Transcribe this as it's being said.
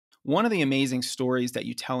one of the amazing stories that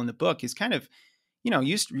you tell in the book is kind of,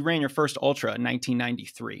 you ran your first ultra in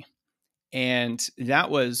 1993. And that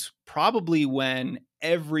was probably when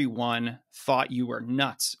everyone thought you were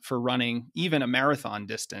nuts for running even a marathon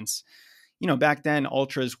distance. Back then,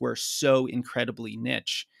 ultras were so incredibly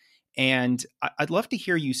niche. And I'd love to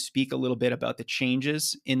hear you speak a little bit about the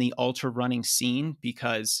changes in the ultra running scene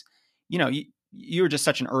because, you were just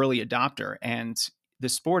such an early adopter and the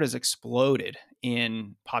sport has exploded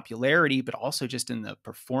in popularity, but also just in the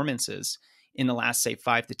performances in the last, say,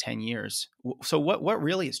 5 to 10 years. So what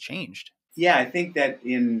really has changed? Yeah, I think that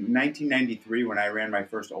in 1993, when I ran my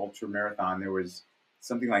first ultra marathon, there was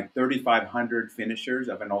something like 3,500 finishers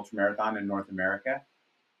of an ultra marathon in North America.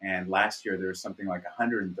 And last year, there was something like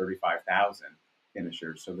 135,000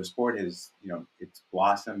 finishers. So the sport has, it's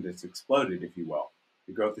blossomed, it's exploded, if you will.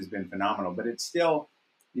 The growth has been phenomenal, but it's still,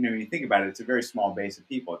 when you think about it, it's a very small base of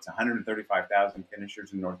people. It's 135,000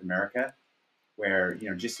 finishers in North America, where,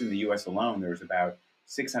 just in the US alone, there's about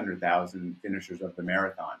 600,000 finishers of the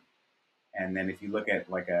marathon. And then if you look at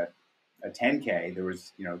like a 10K, there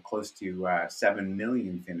was, close to 7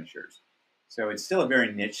 million finishers. So it's still a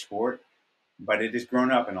very niche sport, but it has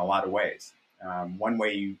grown up in a lot of ways. One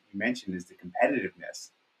way you mentioned is the competitiveness.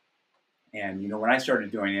 And, when I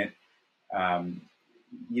started doing it, um,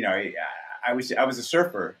 I was a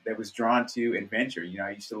surfer that was drawn to adventure.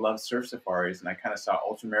 I used to love surf safaris, and I kind of saw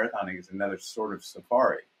ultramarathoning as another sort of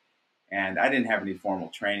safari. And I didn't have any formal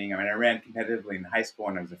training. I mean, I ran competitively in high school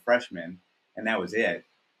when I was a freshman, and that was it.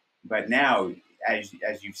 But now, as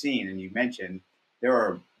you've seen and you mentioned, there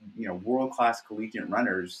are world-class collegiate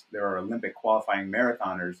runners. There are Olympic qualifying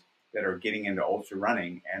marathoners that are getting into ultra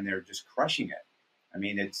running, and they're just crushing it. I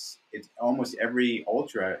mean, it's almost every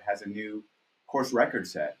ultra has a new course record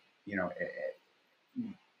set.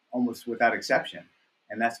 Almost without exception,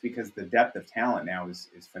 and that's because the depth of talent now is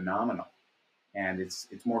phenomenal, and it's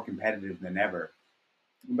more competitive than ever.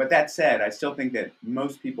 But that said, I still think that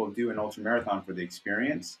most people do an ultra marathon for the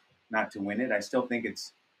experience, not to win it. I still think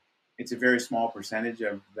it's a very small percentage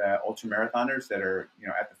of the ultra marathoners that are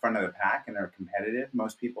at the front of the pack and are competitive.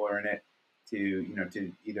 Most people are in it to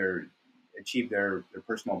either achieve their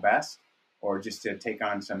personal best or just to take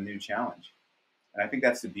on some new challenge. And I think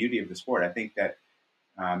that's the beauty of the sport. I think that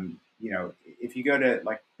if you go to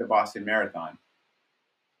like the Boston Marathon,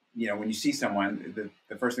 when you see someone,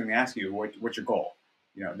 the first thing they ask you, what's your goal?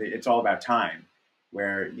 It's all about time.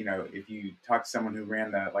 Where if you talk to someone who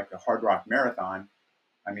ran the Hard Rock Marathon,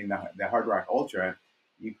 I mean the Hard Rock Ultra,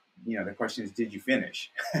 the question is, did you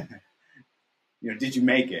finish? Did you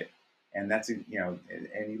make it? And that's and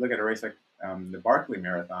you look at a race like the Barkley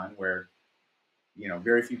Marathon, where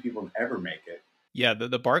very few people ever make it. Yeah,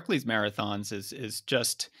 the Barclays marathons is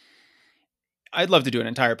just, I'd love to do an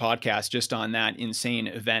entire podcast just on that insane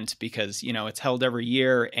event because, it's held every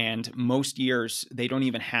year and most years they don't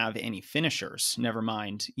even have any finishers, never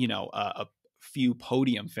mind, a few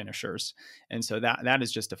podium finishers. And so that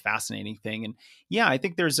is just a fascinating thing. And yeah, I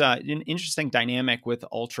think there's an interesting dynamic with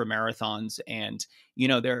ultra marathons and,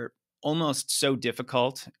 they're almost so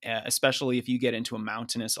difficult, especially if you get into a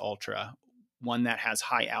mountainous ultra, one that has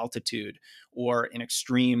high altitude or an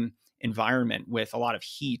extreme environment with a lot of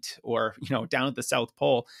heat or, down at the South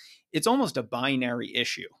Pole. It's almost a binary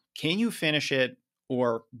issue. Can you finish it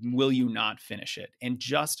or will you not finish it? And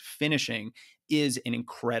just finishing is an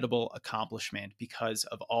incredible accomplishment because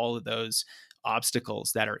of all of those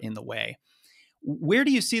obstacles that are in the way. Where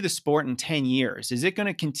do you see the sport in 10 years? Is it going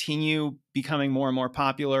to continue becoming more and more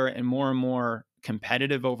popular and more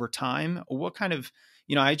competitive over time? What kind of,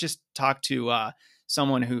 I just talked to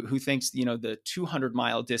someone who thinks, the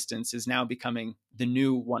 200-mile distance is now becoming the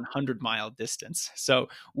new 100-mile distance. So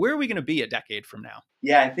where are we going to be a decade from now?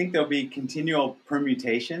 Yeah, I think there'll be continual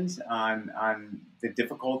permutations on the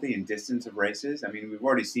difficulty and distance of races. I mean, we've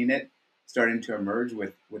already seen it starting to emerge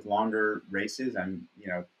with longer races. And,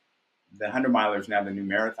 the 100-miler is now the new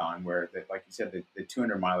marathon, where, like you said, the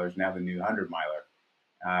 200-miler is now the new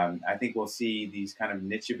 100-miler. I think we'll see these kind of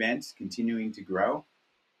niche events continuing to grow.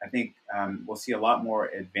 I think we'll see a lot more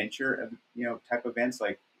adventure, type events.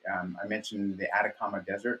 Like I mentioned the Atacama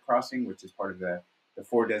Desert Crossing, which is part of the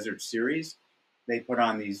Four Deserts series. They put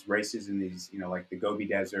on these races in these, like the Gobi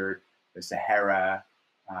Desert, the Sahara,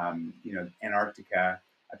 Antarctica.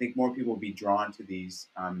 I think more people will be drawn to these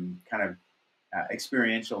kind of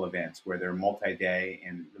experiential events where they're multi-day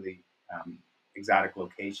and really exotic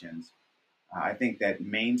locations. I think that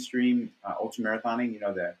mainstream ultramarathoning,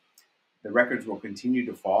 the records will continue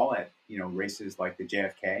to fall at races like the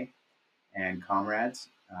JFK and Comrades,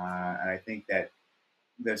 and I think that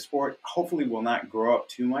the sport hopefully will not grow up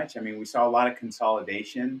too much. I mean, we saw a lot of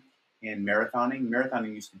consolidation in marathoning.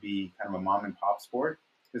 Marathoning used to be kind of a mom and pop sport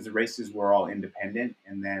because the races were all independent,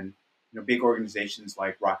 and then big organizations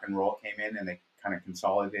like rock and roll came in and they kind of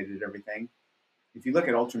consolidated everything. If you look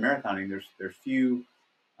at ultramarathoning, there's few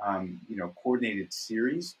coordinated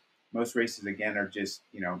series. Most races again are just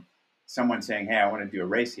someone saying, "Hey, I want to do a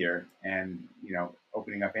race here," and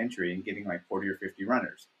opening up entry and getting like 40 or 50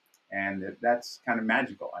 runners, and that's kind of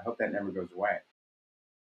magical. I hope that never goes away.